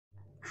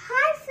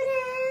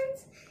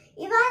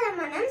ఇవాళ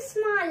మనం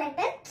small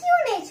letter Q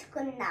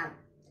నేర్చుకుందాం.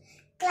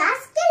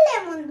 క్లాస్కి వెళ్ళే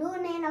ముందు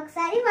నేను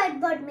ఒకసారి వైట్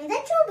బోర్డ్ మీద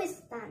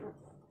చూపిస్తాను.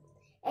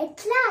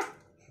 ఎట్లా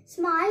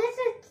స్మాల్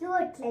లెటర్ క్యూ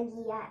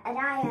ఎట్లా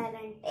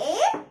రాయాలంటే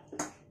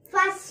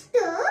ఫస్ట్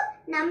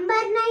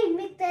నంబర్ 9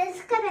 మీకు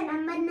తెలుసు కదా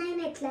నంబర్ 9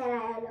 ఎట్లా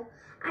రాయాలో.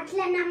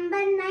 అట్లా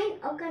నంబర్ 9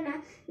 ఒక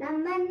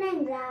నంబర్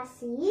 9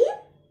 రాసి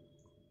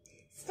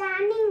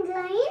స్టాండింగ్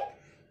లైన్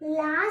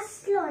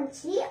లాస్ట్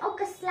లోంచి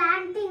ఒక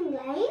స్లాంటింగ్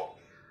లైన్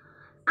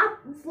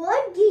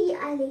అప్వర్డ్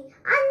గీయాలి.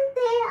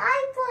 అంతే,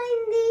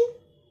 అయిపోయింది.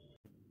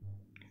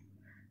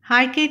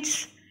 హాయ్ కిడ్స్,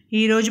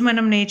 ఈరోజు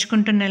మనం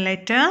నేర్చుకుంటున్న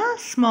లెటర్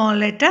స్మాల్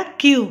లెటర్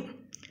క్యూ.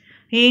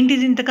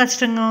 ఏంటిది ఇంత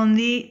కష్టంగా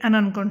ఉంది అని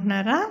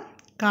అనుకుంటున్నారా?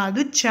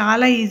 కాదు,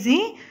 చాలా ఈజీ.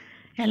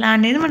 ఎలా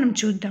అనేది మనం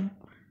చూద్దాం.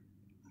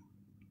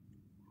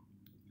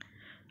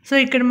 సో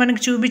ఇక్కడ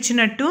మనకు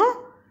చూపించినట్టు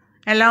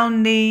ఎలా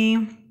ఉంది.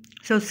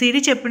 సో సిరి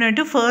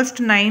చెప్పినట్టు ఫస్ట్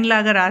 9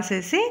 లాగా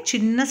రాసేసి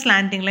చిన్న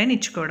స్లాంటింగ్ లైన్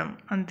ఇచ్చుకోవడం,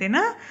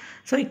 అంతేనా?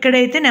 సో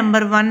ఇక్కడైతే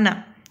నెంబర్ 1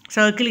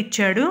 సర్కిల్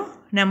ఇచ్చాడు,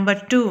 number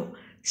 2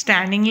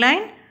 standing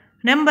line,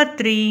 number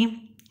 3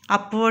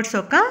 upwards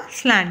ఒక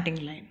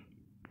స్లాంటింగ్ లైన్.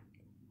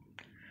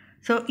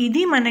 సో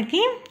ఇది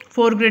మనకి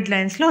 4 గ్రిడ్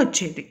లైన్స్లో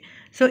వచ్చేది.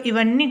 సో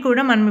ఇవన్నీ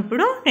కూడా మనం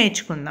ఇప్పుడు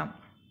నేర్చుకుందాం.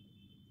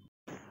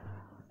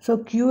 సో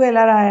క్యూ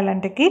ఎలా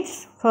రాయాలంటే కిడ్స్,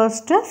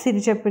 ఫస్ట్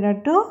సిరి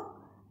చెప్పినట్టు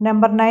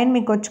నెంబర్ 9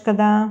 మీకు వచ్చు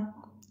కదా,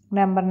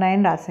 number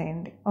 9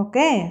 రాసేయండి.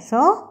 Okay, so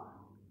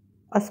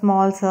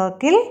small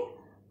circle,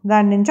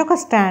 దాని నుంచి ఒక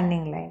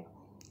స్టాండింగ్ లైన్,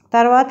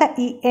 తర్వాత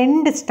ఈ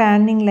ఎండ్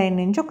స్టాండింగ్ లైన్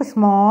నుంచి ఒక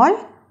స్మాల్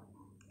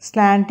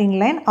స్లాంటింగ్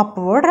లైన్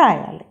అప్వర్డ్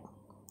రాయాలి.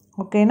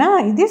 ఓకేనా?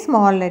 ఇది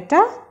స్మాల్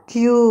లెటర్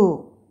క్యూ.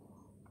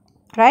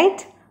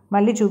 రైట్,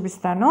 మళ్ళీ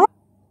చూపిస్తాను.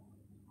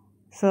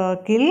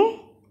 సర్కిల్,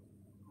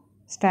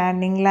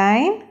 స్టాండింగ్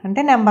లైన్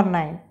అంటే నెంబర్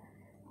 9,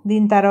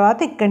 దీని తర్వాత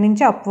ఇక్కడి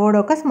నుంచి అప్వర్డ్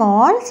ఒక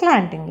స్మాల్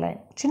స్లాంటింగ్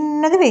లైన్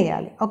చిన్నది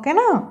వేయాలి.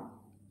 ఓకేనా?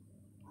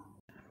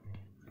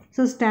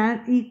 సో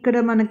ఇక్కడ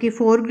మనకి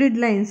 4 గ్రిడ్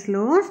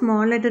లైన్స్లో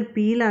స్మాల్ లెటర్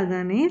పీ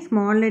లాగానే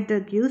స్మాల్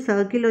లెటర్ క్యూ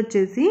సర్కిల్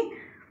వచ్చేసి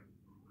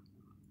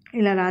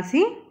ఇలా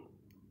రాసి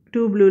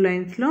 2 బ్లూ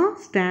లైన్స్లో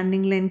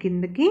స్టాండింగ్ లైన్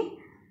కిందకి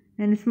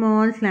అండ్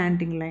స్మాల్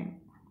స్లాంటింగ్ లైన్.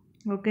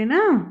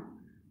 ఓకేనా?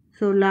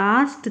 సో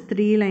లాస్ట్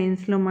 3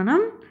 లైన్స్లో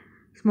మనం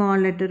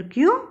స్మాల్ లెటర్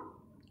క్యూ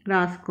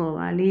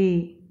రాసుకోవాలి.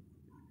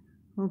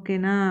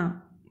 ఓకేనా?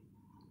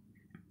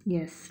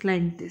 Yes,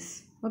 like this.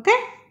 ఓకే,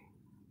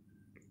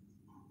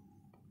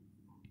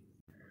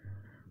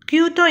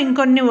 క్యూతో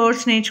ఇంకొన్ని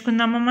వర్డ్స్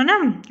నేర్చుకుందామా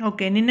మనం?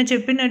 ఓకే, నిన్న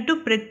చెప్పినట్టు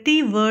ప్రతి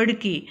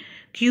వర్డ్కి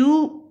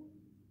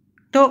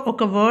క్యూతో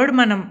ఒక వర్డ్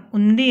మనం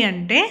ఉంది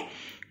అంటే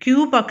క్యూ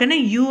పక్కన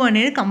యూ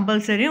అనేది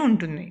కంపల్సరీ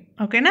ఉంటుంది.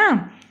 ఓకేనా?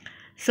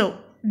 So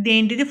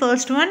దేంటిది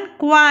first one?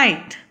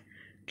 Quiet.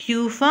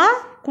 Q for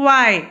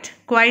quite.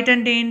 Quiet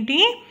అంటే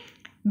ఏంటి?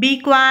 బీ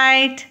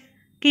క్వైట్,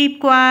 కీప్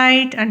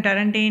క్వైట్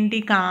అంటారంటే ఏంటి?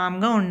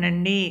 కామ్గా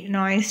ఉండండి,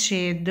 నాయిస్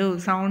చేయొద్దు,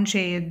 సౌండ్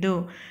చేయొద్దు,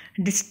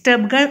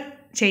 డిస్టర్బ్గా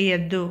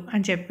చేయొద్దు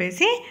అని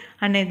చెప్పేసి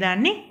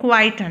అనేదాన్ని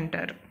క్వైట్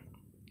అంటారు.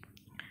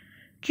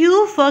 Q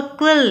for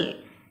క్విల్.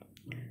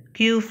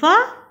 Q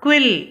for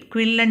క్విల్.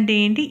 క్విల్ అంటే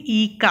ఏంటి?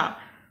 ఈక.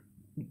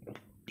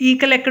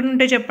 ఈకలు ఎక్కడ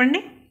ఉంటాయి చెప్పండి?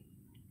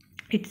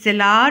 It's a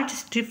large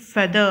stiff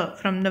feather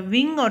from the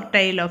wing are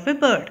tile of a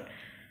bird.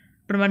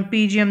 ఇప్పుడు మన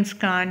పీజియమ్స్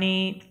కానీ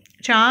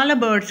చాలా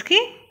బర్డ్స్కి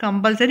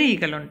కంపల్సరీ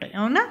ఈకలు ఉంటాయి,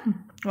 అవునా?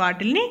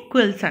 వాటిల్ని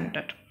క్విల్స్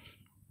అంటారు.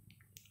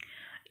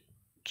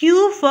 Q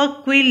for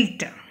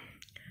quilt.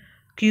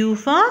 Q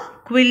for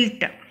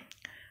quilt.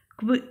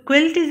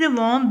 Quilt is a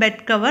warm bed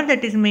cover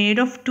that is made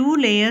of 2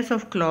 layers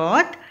of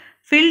cloth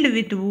filled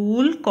with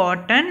wool,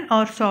 cotton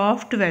or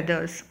soft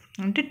feathers.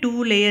 అంటే 2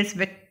 layers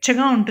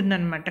వెచ్చగా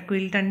ఉంటుందన్నమాట.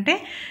 క్విల్ట్ అంటే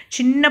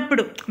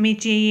చిన్నప్పుడు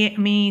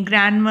మీ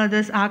గ్రాండ్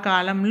మదర్స్ ఆ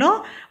కాలంలో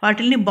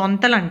వాటిల్ని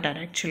బొంతలు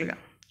అంటారు యాక్చువల్గా.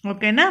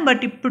 ఓకేనా?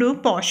 బట్ ఇప్పుడు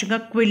పాష్గా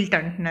క్విల్ట్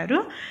అంటున్నారు.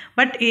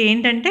 బట్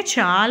ఏంటంటే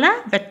చాలా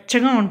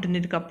వెచ్చగా ఉంటుంది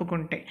ఇది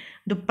కప్పుకుంటే,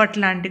 దుప్పట్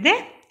లాంటిదే,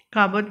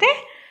 కాకపోతే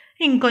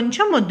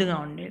ఇంకొంచెం ముద్దుగా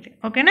ఉండేది.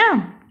 ఓకేనా?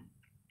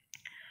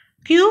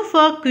 Q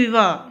for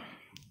quiver.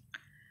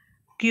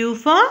 Q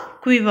for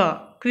quiver.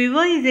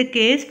 Quiver is a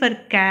case for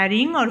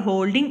carrying are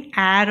holding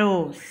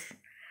arrows.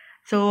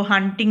 So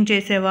hunting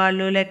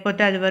చేసేవాళ్ళు,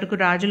 లేకపోతే అది వరకు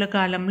రాజుల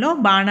కాలంలో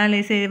బాణాలు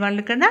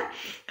వేసేవాళ్ళు కదా,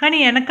 కానీ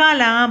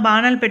వెనకాల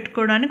బాణాలు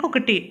పెట్టుకోవడానికి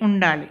ఒకటి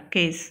ఉండాలి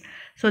కేస్.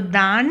 సో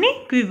దాన్ని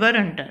క్వివర్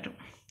అంటారు.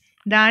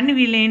 దాన్ని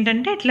వీళ్ళు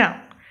ఏంటంటే ఇట్లా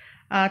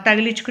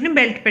తగిలించుకుని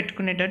బెల్ట్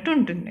పెట్టుకునేటట్టు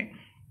ఉంటుంది.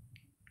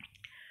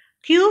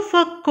 Q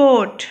fur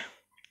coat.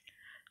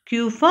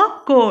 Q fur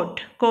coat.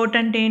 Coat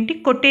అంటే ఏంటి?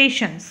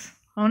 కొటేషన్స్,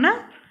 అవునా?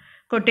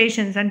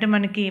 కొటేషన్స్ అంటే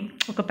మనకి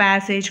ఒక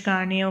ప్యాసేజ్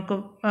కానీ ఒక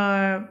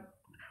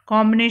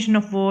కాంబినేషన్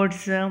ఆఫ్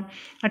వర్డ్స్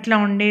అట్లా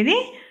ఉండేది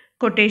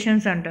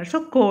కొటేషన్స్ అంటారు. So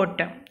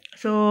coat.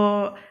 So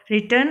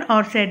return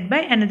are said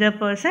by another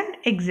person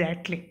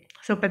exactly.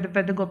 So పెద్ద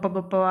పెద్ద గొప్ప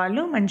గొప్ప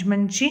వాళ్ళు మంచి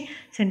మంచి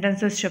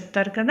సెంటెన్సెస్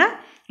చెప్తారు కదా.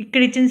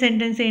 ఇక్కడ ఇచ్చిన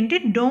సెంటెన్స్ ఏంటి?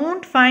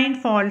 Don't find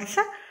faults,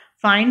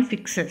 find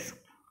fixes.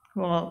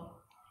 Wow.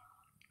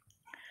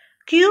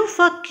 Q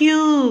for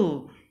queue.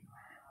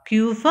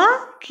 Q for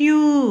queue.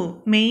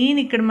 Main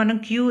ఇక్కడ మనం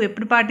క్యూ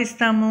ఎప్పుడు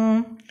పాటిస్తాము?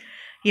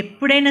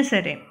 ఎప్పుడైనా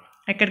సరే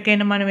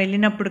ఎక్కడికైనా మనం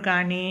వెళ్ళినప్పుడు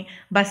కానీ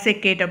బస్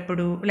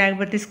ఎక్కేటప్పుడు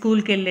లేకపోతే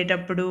స్కూల్కి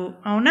వెళ్ళేటప్పుడు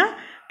అవునా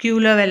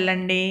క్యూలో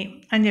వెళ్ళండి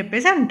అని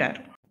చెప్పేసి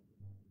అంటారు.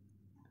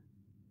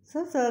 So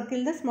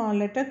circle the small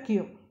letter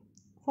Q.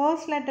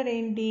 First letter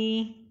ఏంటి?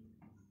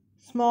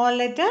 Small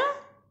letter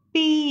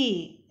P.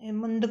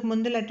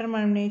 ముందు లెటర్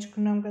మనం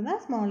నేర్చుకున్నాం కదా,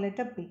 స్మాల్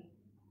లెటర్ పీ.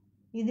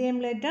 ఇదేం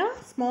letter?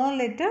 Small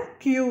letter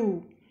Q.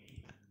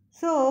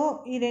 So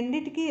ఈ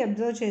రెండిటికి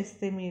అబ్జర్వ్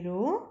చేస్తే మీరు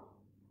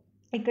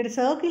ఇక్కడ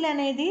సర్కిల్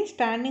అనేది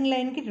స్టాండింగ్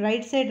లైన్కి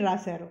రైట్ సైడ్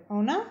రాశారు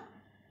అవునా.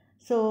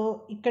 సో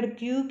ఇక్కడ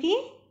క్యూకి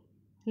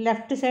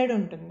లెఫ్ట్ సైడ్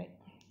ఉంటుంది.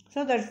 So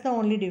that's the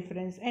only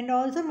difference. And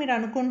also మీరు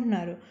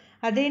అనుకుంటున్నారు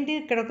అదేంటి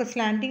ఇక్కడ ఒక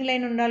స్లాంటింగ్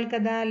లైన్ ఉండాలి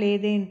కదా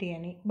లేదేంటి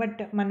అని.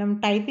 బట్ మనం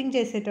టైపింగ్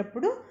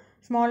చేసేటప్పుడు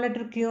స్మాల్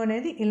లెటర్ క్యూ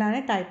అనేది ఇలానే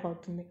టైప్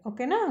అవుతుంది,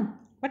 ఓకేనా.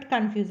 బట్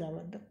కన్ఫ్యూజ్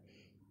అవ్వద్దు.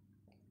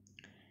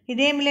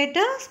 ఇదేం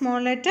లెటర్?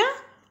 Small letter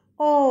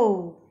O.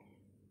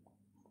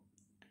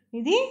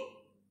 ఇది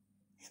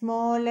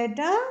small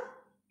letter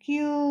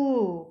Q.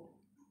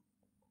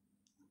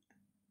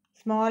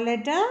 Small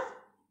letter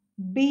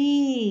B.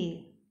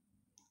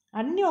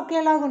 అన్నీ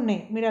ఒకేలాగా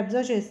ఉన్నాయి మీరు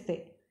అబ్జర్వ్ చేస్తే,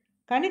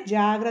 కానీ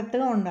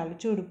జాగ్రత్తగా ఉండాలి.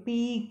 చూడు పీ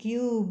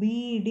క్యూ బి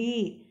డి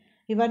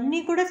ఇవన్నీ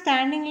కూడా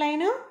స్టాండింగ్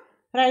లైన్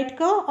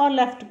రైట్కో ఆర్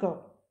లెఫ్ట్కో,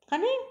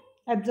 కానీ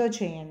అబ్జర్వ్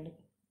చేయండి.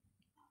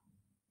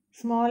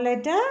 Small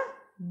letter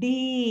D.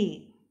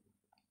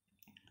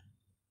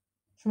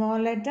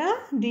 Small letter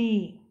D.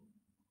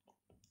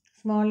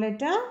 Small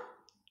letter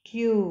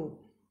Q.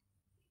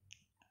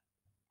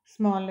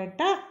 Small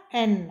letter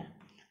N.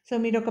 So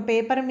మీరు ఒక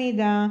పేపర్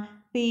మీద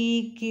పీ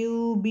క్యూ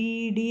బి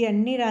డి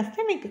అన్నీ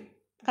రాస్తే మీకు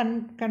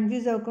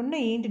కన్ఫ్యూజ్ అవ్వకుండా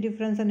ఏంటి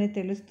డిఫరెన్స్ అనేది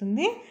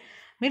తెలుస్తుంది,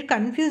 మీరు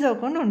కన్ఫ్యూజ్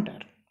అవ్వకుండా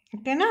ఉంటారు,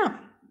 ఓకేనా.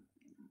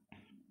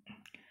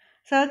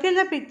 Circle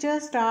the picture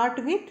start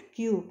with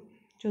you.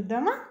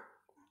 చూద్దామా.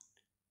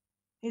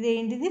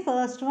 ఇదేంటిది?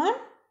 First one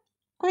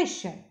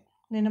question.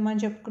 నిన్న మనం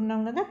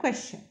చెప్పుకున్నాం కదా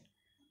క్వశ్చన్.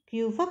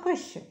 Q for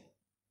question.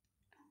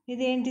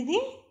 ఇదేంటిది?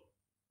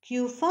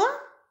 క్యూ ఫర్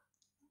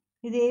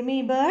ఇదేమి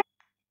bird?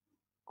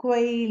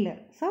 Quail.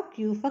 So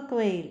Q for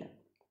quail.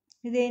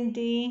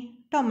 ఇదేంటి?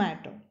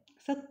 టొమాటో.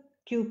 సో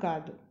క్యూ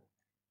కాదు.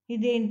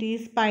 ఇదేంటి?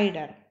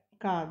 స్పైడర్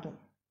కాదు.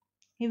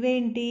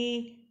 ఇవేంటి?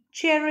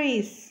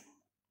 చెర్రీస్.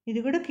 ఇది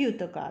కూడా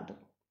క్యూతో కాదు.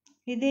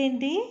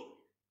 ఇదేంటి?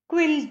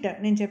 క్విల్ట్.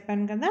 నేను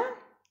చెప్పాను కదా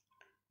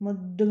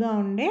ముద్దుగా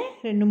ఉండే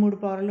 2-3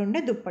 పొరలు ఉండే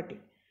దుప్పటి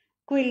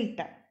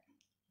క్విల్ట్.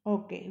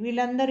 ఓకే,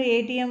 వీళ్ళందరూ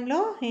ఏటీఎంలో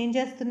ఏం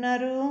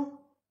చేస్తున్నారు?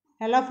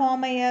 ఎలా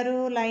ఫామ్ అయ్యారు?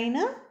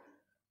 లైన్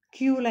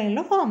క్యూ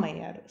లైన్లో ఫామ్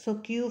అయ్యారు. So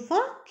Q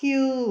for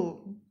queue.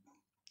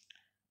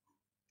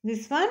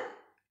 This one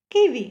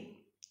kiwi.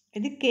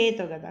 ఇది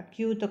కేతో కదా,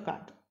 క్యూతో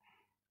కాదు.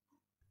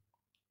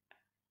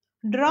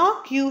 Draw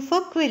Q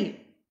for క్విల్.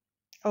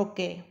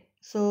 Okay,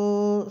 so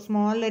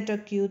small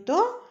letter క్యూతో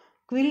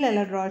క్విల్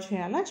ఎలా డ్రా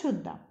చేయాలో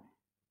చూద్దాం.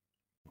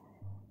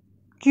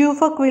 క్యూ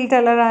ఫర్ క్విల్ట్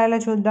ఎలా రాయాలో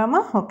చూద్దామా.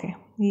 ఓకే,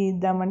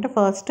 ఇద్దామంటే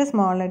ఫస్ట్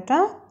స్మాల్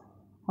లెటర్,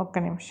 ఒక్క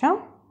నిమిషం,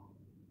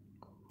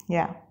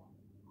 యా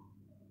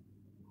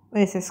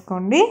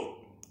వేసేసుకోండి.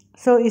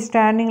 సో ఈ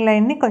స్టాండింగ్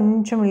లైన్ని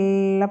కొంచెం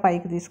ఇలా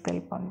పైకి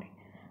తీసుకెళ్ళిపోండి.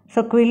 సో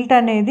క్విల్ట్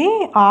అనేది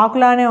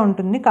ఆకులానే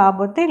ఉంటుంది,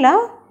 కాకపోతే ఇలా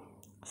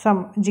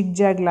సమ్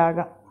జిగ్జాగ్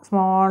లాగా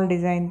స్మాల్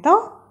డిజైన్తో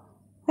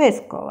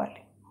వేసుకోవాలి.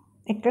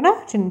 ఇక్కడ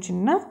చిన్న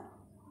చిన్న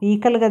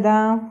ఈకలు కదా,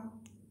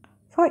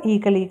 సో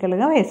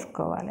ఈకలుగా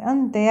వేసుకోవాలి.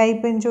 అంతే,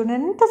 అయిపోయింది. చూడండి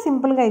ఎంత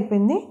సింపుల్గా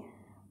అయిపోయింది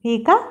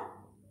ఈక.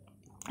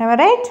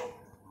 Right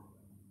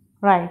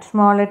right.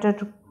 Small letter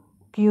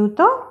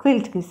క్యూతో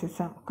quilt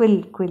గీసేసాం.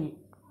 క్విల్.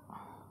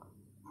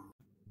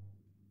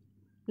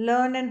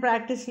 Learn and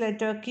practice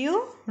letter Q,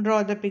 draw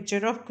the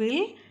picture of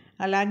క్విల్.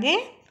 అలాగే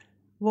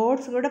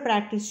వర్డ్స్ కూడా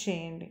ప్రాక్టీస్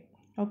చేయండి,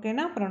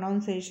 ఓకేనా.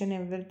 ప్రొనౌన్సియేషన్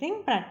ఎవ్రీథింగ్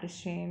ప్రాక్టీస్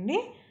చేయండి,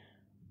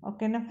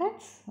 ఓకేనా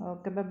friends.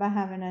 Okay, bye,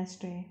 have a nice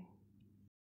day.